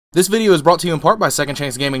This video is brought to you in part by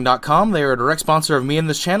SecondChanceGaming.com. They are a direct sponsor of me and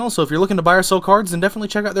this channel, so if you're looking to buy or sell cards, then definitely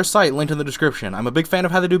check out their site, linked in the description. I'm a big fan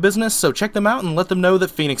of how they do business, so check them out and let them know that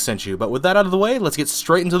Phoenix sent you. But with that out of the way, let's get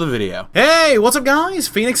straight into the video. Hey, what's up guys?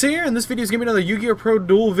 Phoenix here, and this video is going to be another YGOpro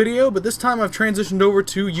Duel video, but this time I've transitioned over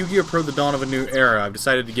to YGOpro the Dawn of a New Era. I've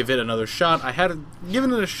decided to give it another shot. I had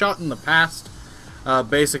given it a shot in the past,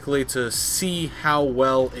 basically to see how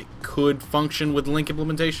well it could function with link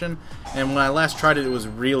implementation, and when I last tried it, it was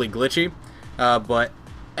really glitchy, but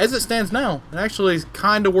as it stands now, it actually is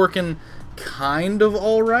kind of working kind of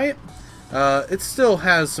alright. It still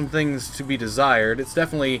has some things to be desired. It's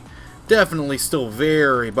definitely still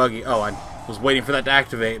very buggy. Oh, I was waiting for that to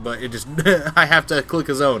activate, but it just I have to click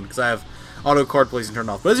a zone because I have auto card placing turned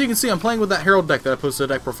off. But as you can see, I'm playing with that Herald deck that I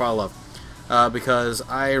posted a deck profile of. Because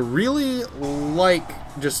I really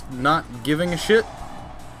like just not giving a shit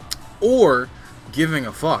or giving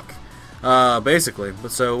a fuck, basically.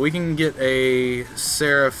 But so we can get a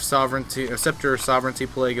Scepter Sovereignty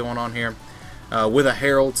play going on here with a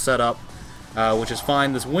Herald set up, which is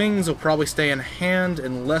fine. This Wings will probably stay in hand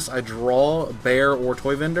unless I draw Bear or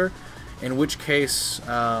Toy Vendor, in which case,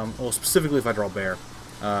 well, specifically if I draw Bear.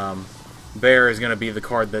 Bear is going to be the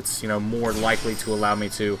card that's, more likely to allow me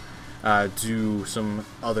to do some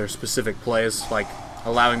other specific plays, like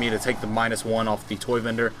allowing me to take the -1 off the Toy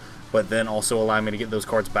Vendor, but then also allowing me to get those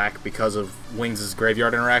cards back because of Wings'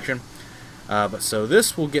 graveyard interaction. But so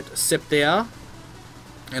this will get Scepter,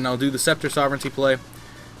 and I'll do the Scepter Sovereignty play,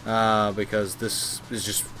 because this is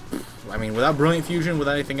just, without Brilliant Fusion,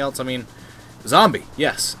 without anything else, zombie,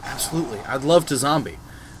 yes, absolutely, I'd love to zombie.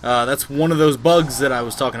 That's one of those bugs that I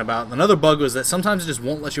was talking about. Another bug was that sometimes it just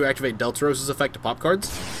won't let you activate Deltaros's effect to pop cards.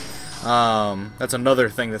 That's another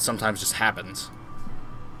thing that sometimes just happens.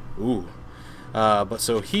 Ooh. But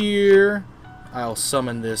so here, I'll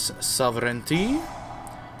summon this Sovereignty,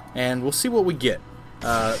 and we'll see what we get.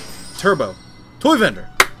 Turbo. Toy Vendor.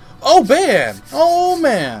 Oh, man! Oh,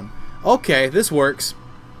 man! Okay, this works.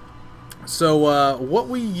 So, what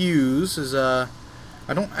we use is, I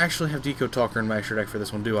don't actually have Decode Talker in my extra deck for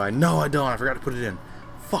this one, do I? No, I don't. I forgot to put it in.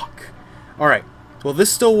 Fuck. Alright. Well,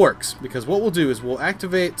 this still works, because what we'll do is we'll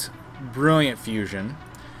activate Brilliant Fusion,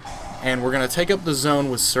 and we're going to take up the zone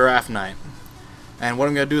with Seraph Knight. And what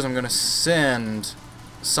I'm going to do is I'm going to send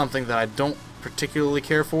something that I don't particularly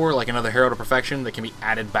care for, like another Herald of Perfection that can be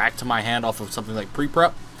added back to my hand off of something like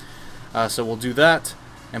pre-prep. So we'll do that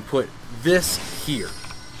and put this here.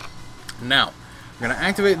 Now, we're going to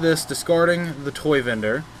activate this, discarding the Toy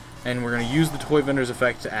Vendor, and we're going to use the Toy Vendor's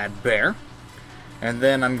effect to add Bear. And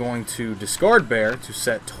then I'm going to discard Bear to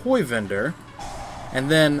set Toy Vendor. And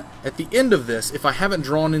then, at the end of this, if I haven't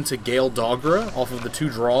drawn into Gale Dogra off of the 2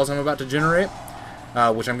 draws I'm about to generate,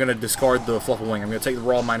 which I'm going to discard the Fluffle Wing. I'm going to take the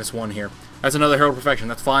raw -1 here. That's another Herald Perfection.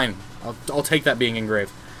 That's fine. I'll take that being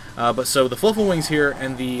engraved. But so the Fluffle Wings here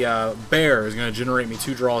and the Bear is going to generate me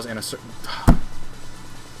 2 draws and a certain...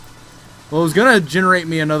 Well, it was going to generate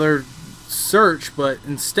me another search, but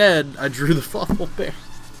instead I drew the Fluffle Bear.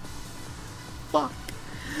 Fuck.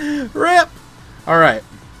 RIP! Alright.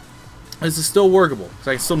 This is still workable,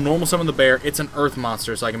 so I can still normal summon the Bear. It's an Earth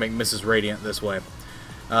monster, so I can make Mrs. Radiant this way.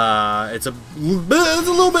 It's a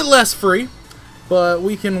little bit less free, but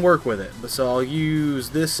we can work with it. So I'll use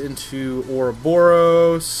this into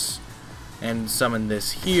Ouroboros and summon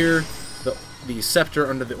this here. The Scepter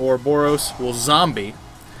under the Ouroboros will zombie,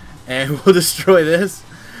 and we'll destroy this.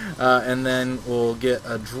 And then we'll get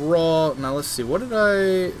a draw. Now let's see,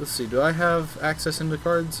 let's see, do I have access into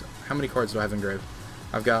cards? How many cards do I have engraved?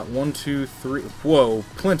 I've got 1, 2, 3, whoa,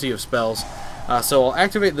 plenty of spells. So I'll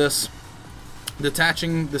activate this,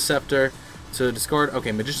 detaching the Scepter to discard,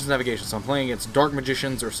 okay, Magician's Navigation, so I'm playing against Dark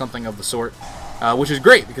Magicians or something of the sort, which is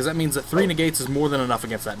great, because that means that 3 negates is more than enough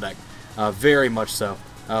against that deck, very much so.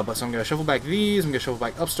 But so I'm going to shuffle back these, I'm going to shuffle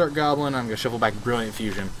back Upstart Goblin, I'm going to shuffle back Brilliant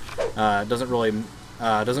Fusion. It doesn't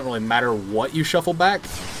really matter what you shuffle back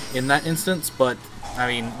in that instance, but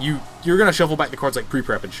you're going to shuffle back the cards like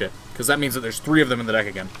pre-prep and shit, because that means that there's 3 of them in the deck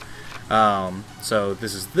again. So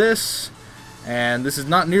this is this, and this is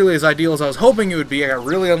not nearly as ideal as I was hoping it would be. I got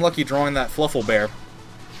really unlucky drawing that Fluffle Bear.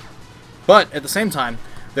 But at the same time,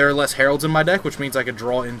 there are less Heralds in my deck, which means I could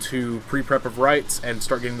draw into pre-prep of Rights and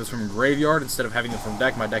start getting this from graveyard instead of having them from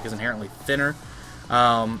deck. My deck is inherently thinner.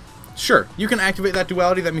 Sure, you can activate that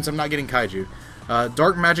duality. That means I'm not getting Kaiju.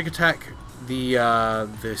 Dark Magic Attack,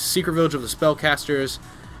 the Secret Village of the Spellcasters,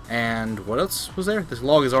 and what else was there? This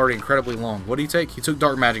log is already incredibly long. What did he take? He took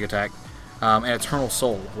Dark Magic Attack, and Eternal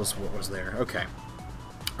Soul was what was there. Okay.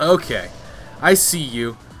 Okay. I see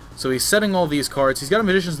you. So he's setting all these cards. He's got a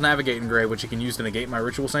Magician's Navigate engraved, which he can use to negate my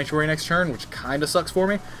Ritual Sanctuary next turn, which kind of sucks for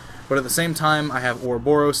me. But at the same time, I have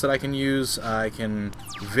Ouroboros that I can use. I can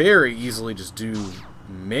very easily just do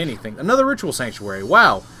many things. Another Ritual Sanctuary.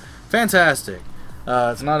 Wow. Fantastic.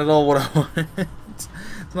 It's not at all what I want.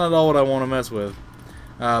 It's not at all what I want to mess with.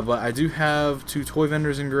 But I do have 2 Toy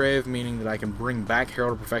Vendors engraved, meaning that I can bring back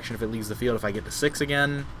Herald of Perfection if it leaves the field if I get to 6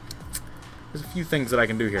 again. There's a few things that I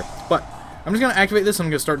can do here. But I'm just going to activate this and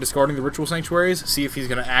I'm going to start discarding the Ritual Sanctuaries, see if he's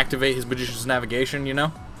going to activate his Magician's Navigation, you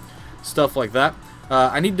know? Stuff like that.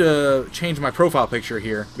 I need to change my profile picture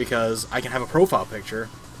here because I can have a profile picture.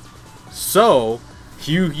 So,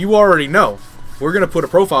 you already know. We're going to put a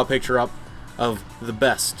profile picture up of the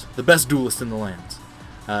best duelist in the land.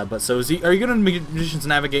 But so are you going to Magician's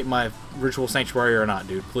Navigate my Ritual Sanctuary or not,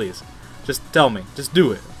 dude? Please. Just tell me. Just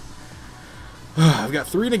do it. I've got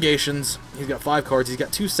 3 negations. He's got 5 cards. He's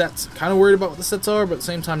got 2 sets. Kind of worried about what the sets are, but at the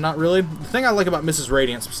same time, not really. The thing I like about Mrs.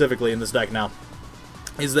 Radiant specifically in this deck now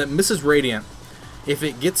is that Mrs. Radiant, if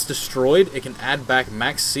it gets destroyed, it can add back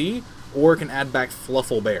Max C, or it can add back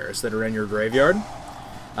Fluffle Bears that are in your graveyard.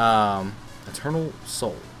 Eternal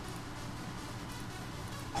Soul.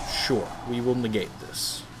 Sure, we will negate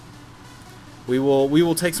this. We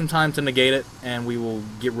will take some time to negate it, and we will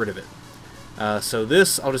get rid of it. So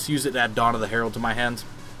this, I'll just use it to add Dawn of the Herald to my hand.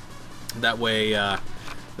 That way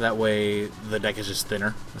the deck is just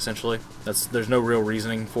thinner, essentially. There's no real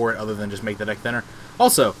reasoning for it other than just make the deck thinner.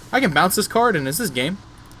 Also, I can bounce this card, and it's this game.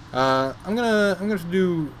 I'm gonna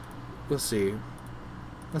do. Let's see.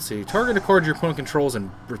 Target a card your opponent controls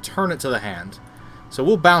and return it to the hand. So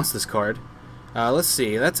we'll bounce this card. Let's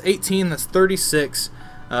see. That's 18. That's 36.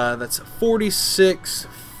 That's 46.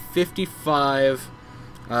 55.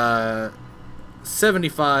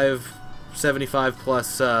 75 plus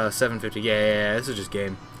 750. Yeah, this is just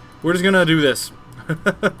game. We're just gonna do this.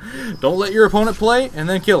 Don't let your opponent play and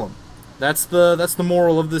then kill him. That's the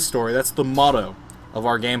moral of this story. That's the motto of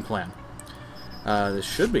our game plan. This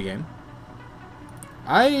should be game.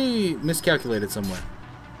 I miscalculated somewhere.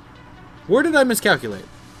 Where did I miscalculate?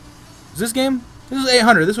 Is this game? This is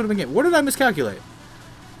 800. This would have been game. Where did I miscalculate?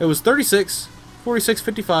 It was 36, 46,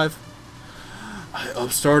 55. I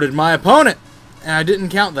upstarted my opponent, and I didn't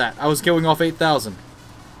count that. I was going off 8,000.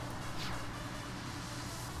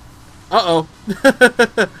 Uh-oh.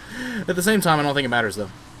 At the same time, I don't think it matters, though.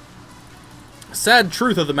 Sad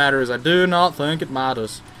truth of the matter is I do not think it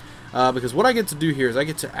matters. Because what I get to do here is I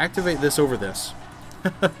get to activate this over this.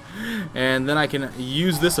 And then I can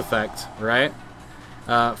use this effect, right?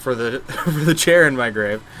 For the chair in my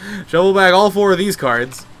grave. Shovel back all 4 of these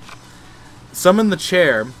cards. Summon the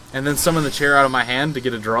chair, and then summon the chair out of my hand to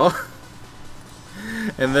get a draw.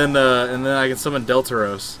 and then I can summon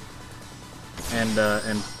Deltaros.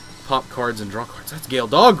 And pop cards and draw cards. That's Gale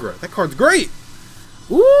Dogra. That card's great!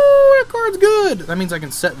 Ooh, that card's good! That means I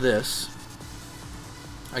can set this.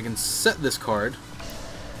 I can set this card.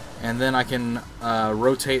 And then I can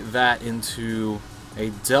rotate that into a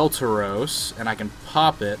Deltaros, and I can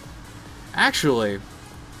pop it. Actually,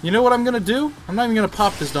 you know what I'm going to do? I'm not even going to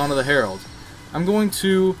pop this Dawn of the Herald. I'm going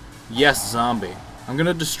to, yes, zombie. I'm going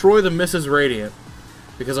to destroy the Mrs. Radiant,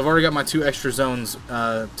 because I've already got my 2 extra zones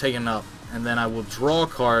taken up. And then I will draw a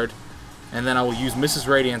card, and then I will use Mrs.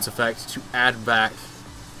 Radiant's effect to add back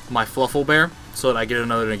my Fluffle Bear, so that I get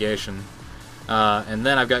another negation. And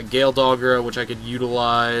then I've got Gale Dogra, which I could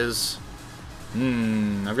utilize.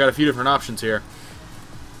 I've got a few different options here.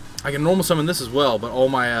 I can normal summon this as well, but all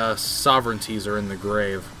my sovereignties are in the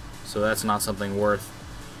grave, so that's not something worth.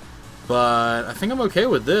 But I think I'm okay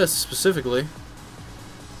with this specifically.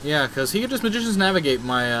 Yeah, because he could just Magician's Navigate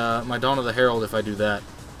my my Dawn of the Herald if I do that.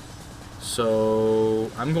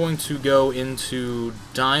 So I'm going to go into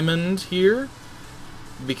Diamond here,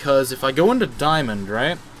 because if I go into Diamond,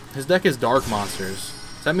 right, his deck is Dark Monsters.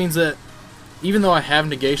 So that means that even though I have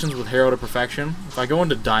negations with Herald of Perfection, if I go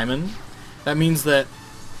into Diamond, that means that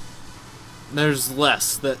there's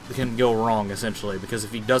less that can go wrong, essentially, because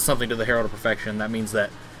if he does something to the Herald of Perfection, that means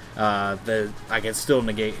that I can still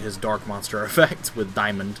negate his Dark Monster effect with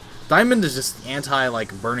Diamond. Diamond is just anti,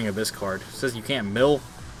 Burning Abyss card. It says you can't mill,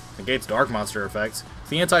 negates Dark Monster effects. It's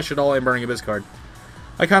the anti-shit all in Burning Abyss card.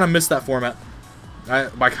 I kind of miss that format.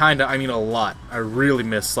 By kinda, I mean a lot. I really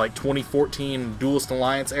miss, 2014 Duelist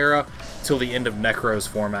Alliance era till the end of Necro's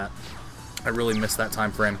format. I really miss that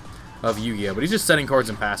time frame of Yu-Gi-Oh! But he's just setting cards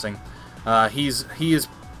and passing. He has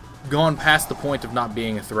gone past the point of not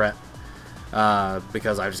being a threat,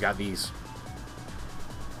 because I just got these.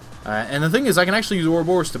 And the thing is, I can actually use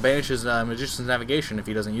Ouroboros to banish his Magician's Navigation if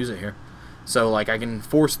he doesn't use it here. So, I can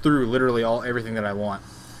force through literally everything that I want.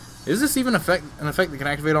 Is this even an effect that can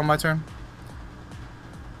activate on my turn?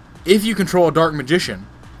 If you control a Dark Magician.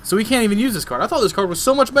 So we can't even use this card. I thought this card was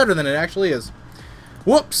so much better than it actually is.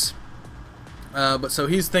 Whoops! But so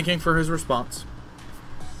he's thinking for his response.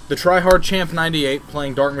 The Tryhard Champ 98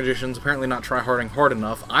 playing Dark Magicians, apparently not tryharding hard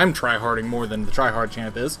enough. I'm tryharding more than the Tryhard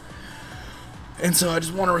Champ is. And so I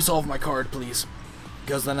just want to resolve my card, please.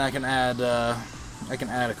 Because then I can add a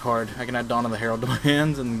card. I can add Dawn of the Herald to my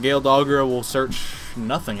hands, and Gale Dogra will search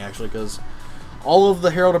nothing actually, because all of the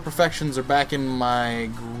Herald of Perfections are back in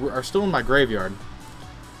are still in my graveyard.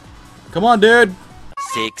 Come on, dude!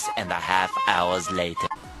 6.5 hours later.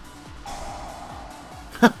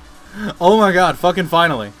 Oh my god, fucking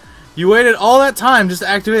finally. You waited all that time just to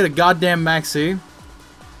activate a goddamn Maxi.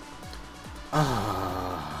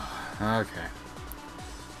 Okay.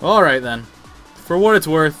 Alright then. For what it's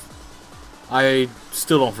worth, I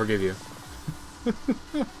still don't forgive you.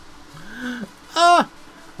 Well,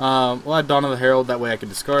 I had Dawn of the Herald, that way I can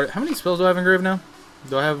discard it. How many spells do I have engraved now?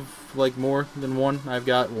 Do I have, like, more than one? I've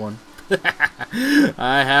got one.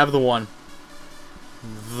 I have the one.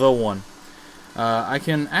 The one. I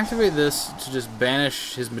can activate this to just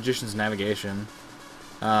banish his Magician's Navigation.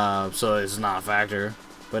 So it's not a factor.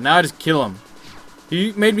 But now I just kill him.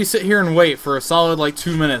 He made me sit here and wait for a solid, like,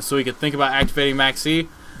 2 minutes so he could think about activating Maxi,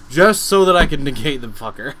 just so that I could negate the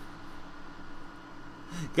fucker.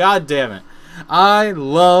 God damn it. I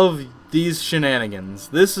love these shenanigans.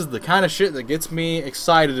 This is the kind of shit that gets me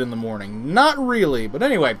excited in the morning. Not really, but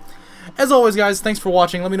anyway. As always, guys, thanks for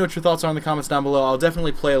watching. Let me know what your thoughts are in the comments down below. I'll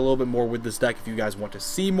definitely play a little bit more with this deck if you guys want to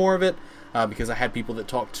see more of it, because I had people that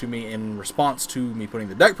talked to me in response to me putting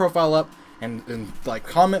the deck profile up, and in like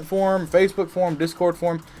comment form, Facebook form, Discord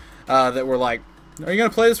form, that were like, "Are you gonna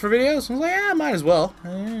play this for videos?" I was like, "Yeah, might as well."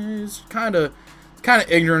 It's kind of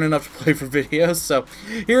ignorant enough to play for videos, so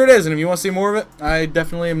here it is. And if you want to see more of it, I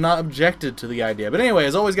definitely am not objected to the idea. But anyway,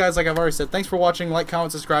 as always, guys, like I've already said, thanks for watching. Like,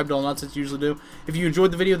 comment, subscribe, do all the nonsense you usually do. If you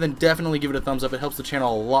enjoyed the video, then definitely give it a thumbs up. It helps the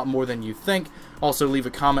channel a lot more than you think. Also, leave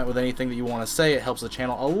a comment with anything that you want to say. It helps the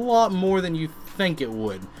channel a lot more than you think it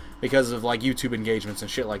would, because of like YouTube engagements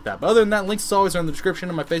and shit like that. But other than that, links as always are in the description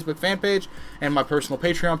of my Facebook fan page and my personal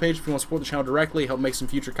Patreon page if you want to support the channel directly, help make some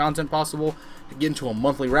future content possible, get into a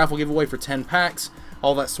monthly raffle giveaway for 10 packs,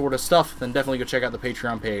 all that sort of stuff, then definitely go check out the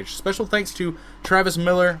Patreon page. Special thanks to Travis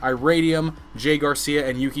Miller, Iradium, Jay Garcia,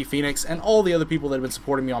 and Yuki Phoenix, and all the other people that have been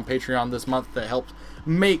supporting me on Patreon this month that helped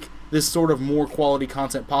make this sort of more quality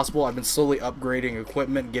content possible. I've been slowly upgrading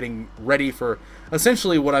equipment, getting ready for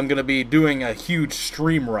essentially what I'm going to be doing a huge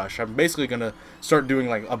stream rush. I'm basically going to start doing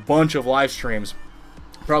like a bunch of live streams,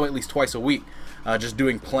 probably at least twice a week, just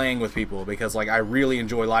playing with people, because like I really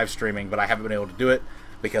enjoy live streaming, but I haven't been able to do it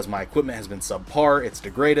because my equipment has been subpar, it's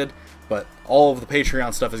degraded, but all of the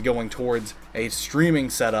Patreon stuff is going towards a streaming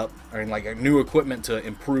setup, or like a new equipment to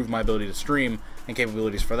improve my ability to stream and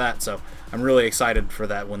capabilities for that. So I'm really excited for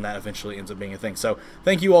that when that eventually ends up being a thing. So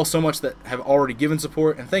thank you all so much that have already given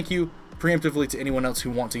support, and thank you preemptively to anyone else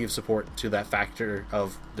who want to give support to that factor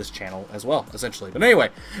of this channel as well, essentially. But anyway,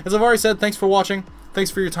 as I've already said, thanks for watching.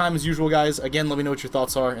 Thanks for your time as usual, guys. Again, let me know what your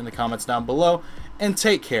thoughts are in the comments down below, and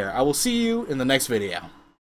take care. I will see you in the next video.